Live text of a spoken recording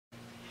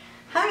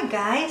Hi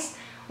guys,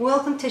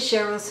 welcome to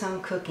Cheryl's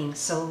Home Cooking.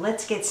 So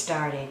let's get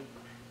started.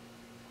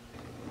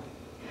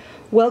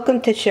 Welcome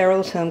to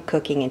Cheryl's Home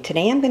Cooking, and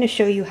today I'm going to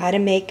show you how to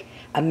make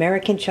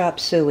American chopped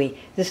suey.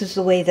 This is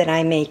the way that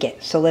I make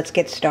it, so let's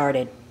get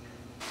started.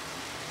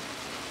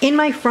 In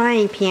my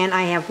frying pan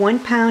I have 1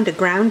 pound of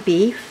ground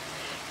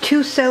beef,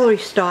 2 celery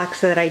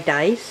stalks that I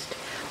diced,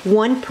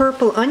 1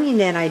 purple onion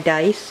that I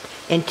diced,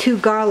 and 2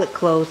 garlic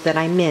cloves that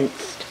I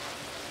minced.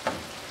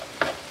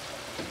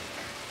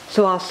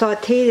 So I'll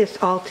saute this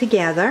all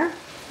together.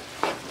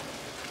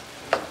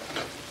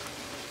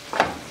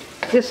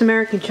 This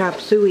American chopped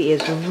suey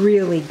is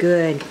really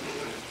good.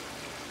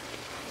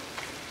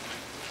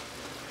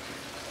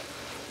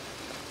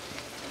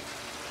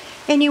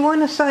 And you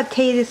want to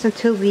saute this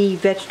until the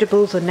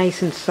vegetables are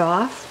nice and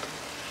soft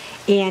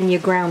and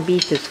your ground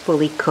beef is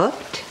fully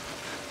cooked.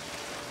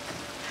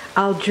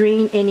 I'll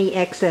drain any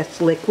excess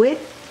liquid.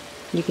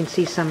 You can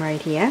see some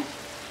right here.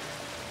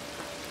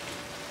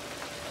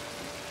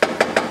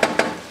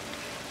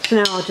 So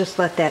now I'll just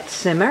let that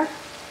simmer.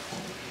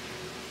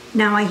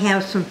 Now I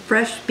have some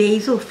fresh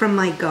basil from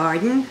my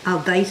garden.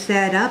 I'll dice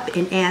that up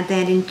and add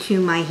that into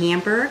my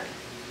hamburger.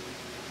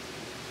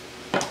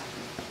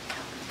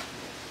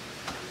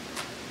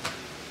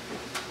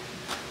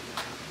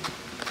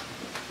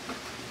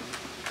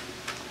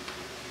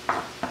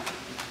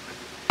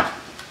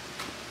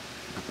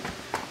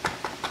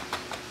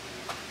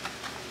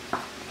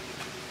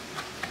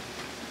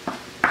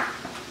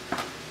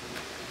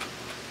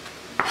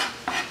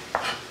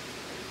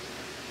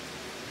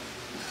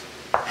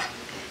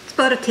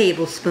 About a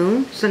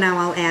tablespoon, so now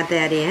I'll add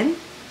that in.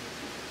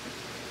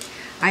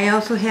 I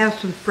also have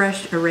some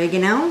fresh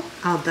oregano.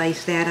 I'll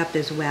dice that up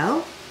as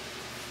well.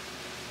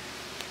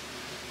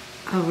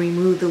 I'll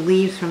remove the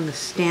leaves from the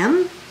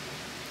stem.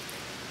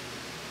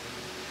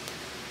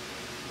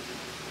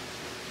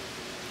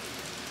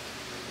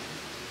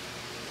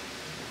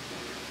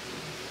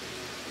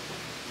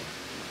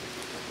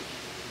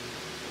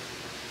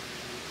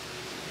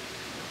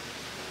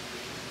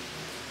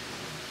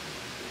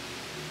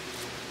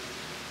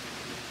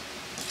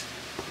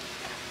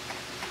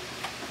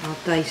 I'll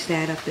dice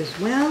that up as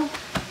well.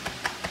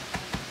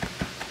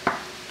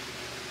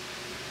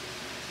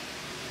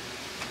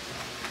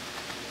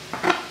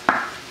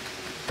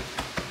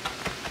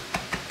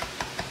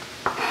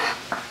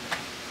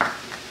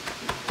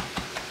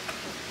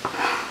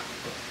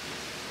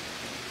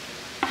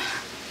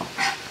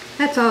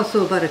 That's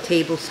also about a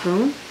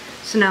tablespoon.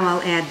 So now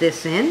I'll add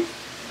this in.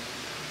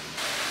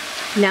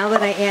 Now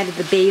that I added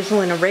the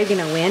basil and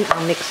oregano in,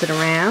 I'll mix it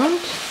around.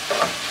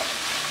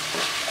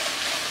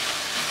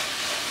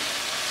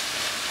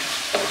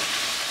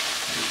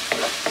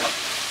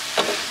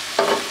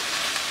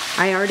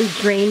 I already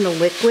drained the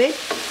liquid.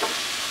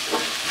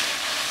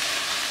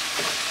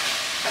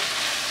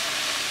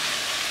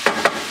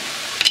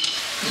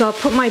 So I'll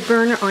put my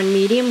burner on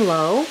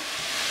medium-low.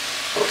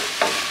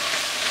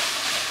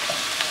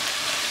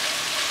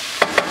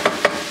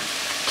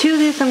 To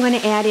this I'm going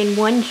to add in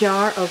 1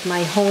 jar of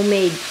my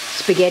homemade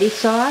spaghetti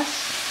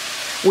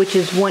sauce, which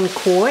is 1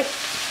 quart.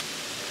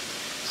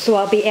 So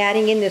I'll be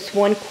adding in this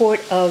 1 quart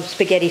of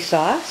spaghetti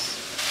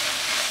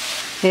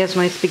sauce. There's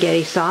my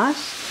spaghetti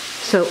sauce.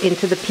 So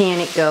into the pan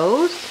it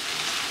goes.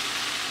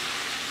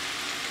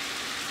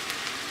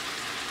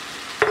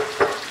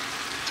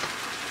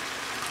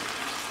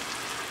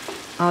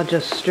 I'll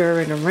just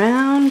stir it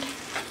around.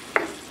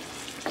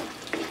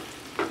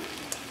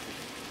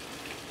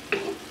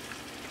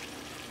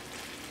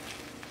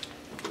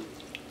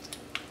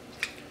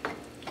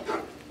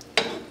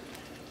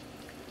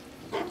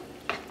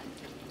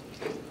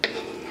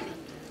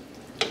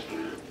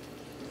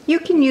 You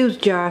can use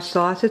jar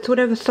sauce. It's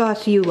whatever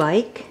sauce you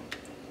like.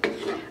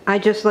 I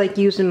just like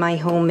using my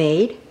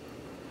homemade.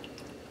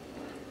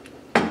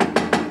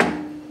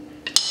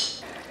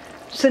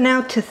 So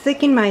now to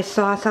thicken my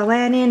sauce, I'll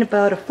add in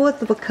about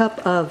 1/4 cup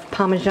of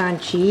Parmesan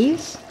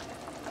cheese.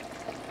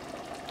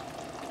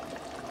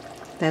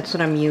 That's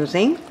what I'm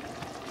using.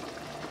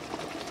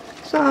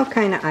 So I'll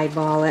kind of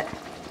eyeball it.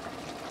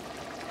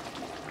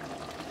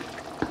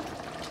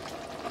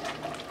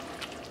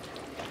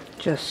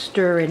 Just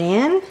stir it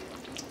in.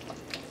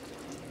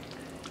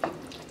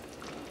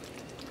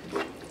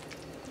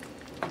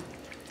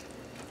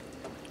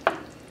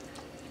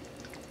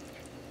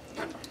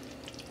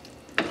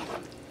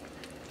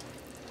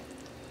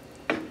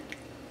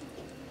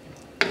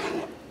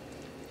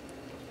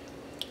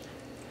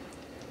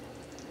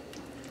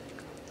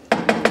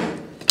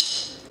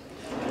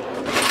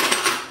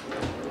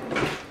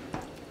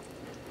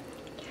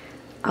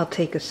 I'll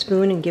take a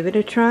spoon and give it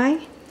a try.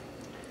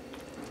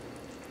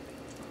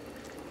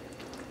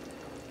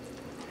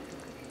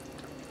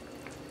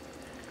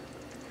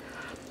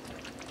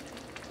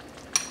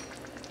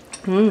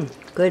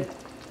 Good.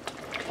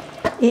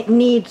 It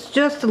needs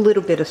just a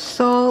little bit of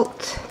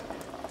salt,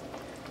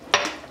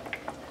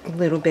 a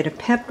little bit of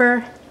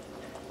pepper.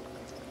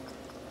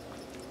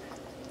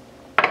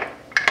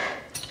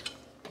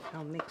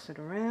 I'll mix it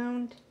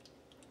around.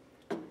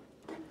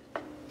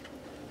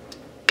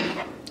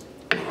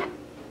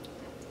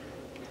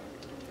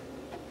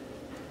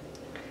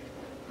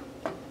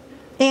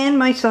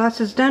 my sauce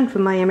is done for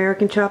my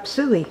American chopped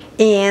suey.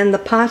 And the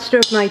pasta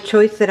of my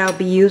choice that I'll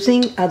be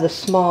using are the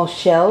small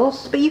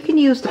shells, but you can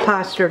use the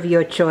pasta of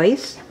your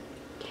choice.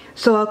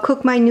 So I'll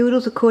cook my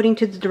noodles according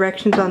to the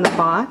directions on the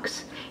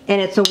box, and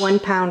it's a 1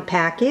 pound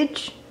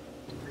package.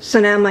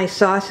 So now my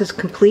sauce is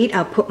complete.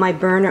 I'll put my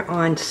burner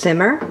on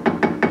simmer.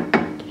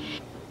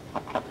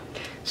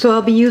 So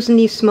I'll be using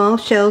these small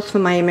shells for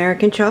my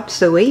American chopped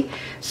suey.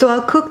 So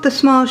I'll cook the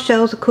small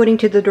shells according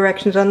to the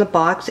directions on the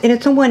box, and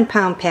it's a 1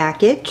 pound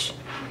package.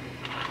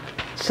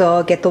 So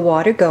I'll get the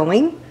water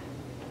going.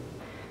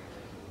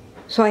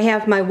 So I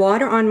have my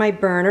water on my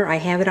burner. I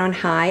have it on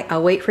high.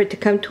 I'll wait for it to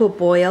come to a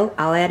boil.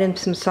 I'll add in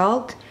some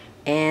salt,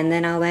 and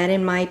then I'll add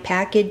in my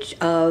package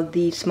of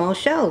the small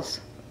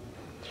shells.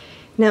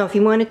 Now if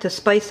you wanted to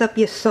spice up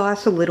your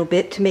sauce a little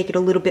bit to make it a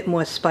little bit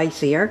more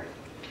spicier,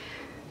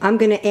 I'm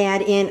going to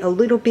add in a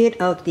little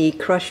bit of the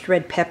crushed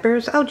red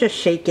peppers. I'll just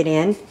shake it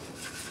in.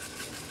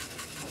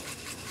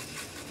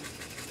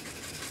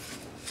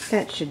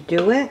 That should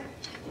do it.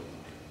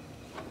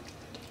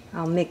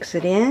 I'll mix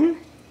it in.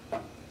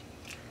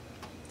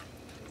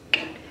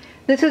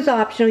 This is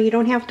optional. You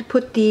don't have to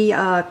put the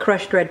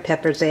crushed red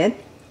peppers in.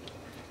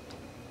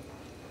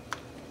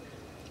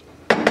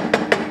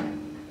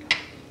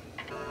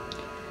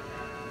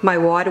 My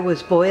water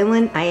was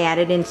boiling. I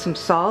added in some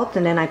salt,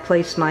 and then I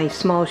placed my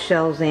small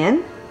shells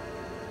in.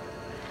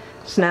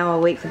 So now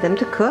I'll wait for them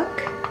to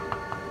cook.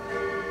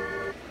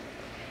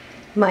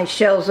 My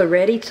shells are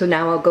ready, so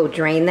now I'll go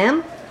drain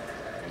them.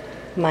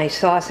 My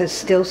sauce is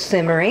still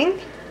simmering.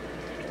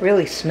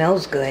 Really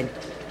smells good.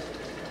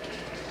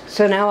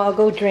 So now I'll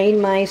go drain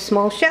my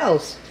small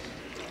shells.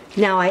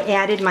 Now I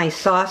added my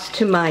sauce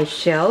to my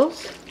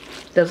shells.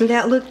 Doesn't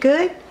that look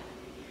good?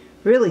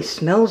 Really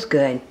smells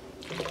good.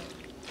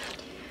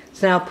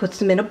 So now I'll put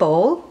them in a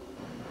bowl.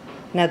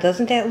 Now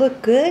doesn't that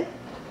look good?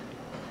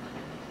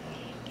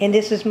 And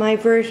this is my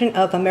version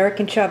of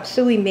American chopped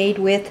suey made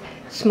with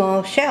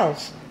small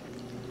shells.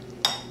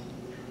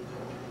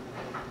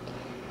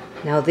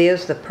 Now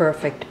there's the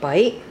perfect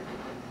bite.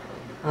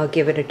 I'll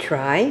give it a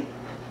try.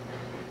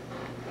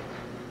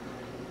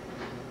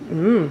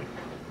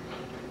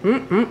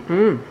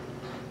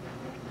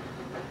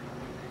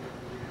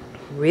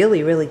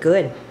 Really, really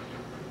good.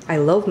 I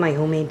love my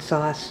homemade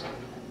sauce.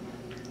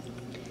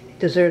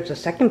 Deserves a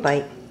second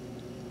bite.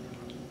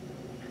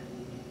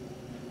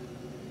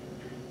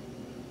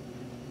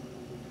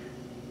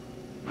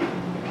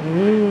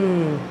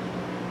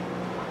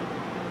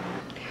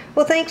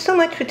 Well, thanks so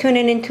much for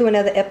tuning in to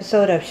another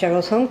episode of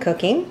Cheryl's Home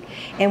Cooking,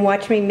 and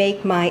watch me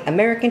make my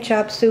American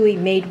chopped suey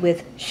made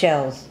with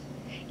shells.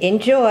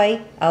 Enjoy!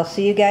 I'll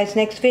see you guys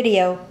next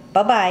video.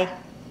 Bye-bye.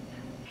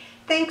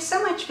 Thanks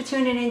so much for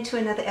tuning in to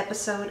another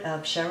episode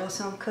of Cheryl's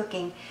Home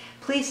Cooking.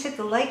 Please hit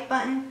the like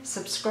button,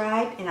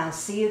 subscribe, and I'll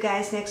see you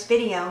guys next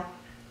video.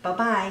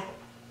 Bye-bye.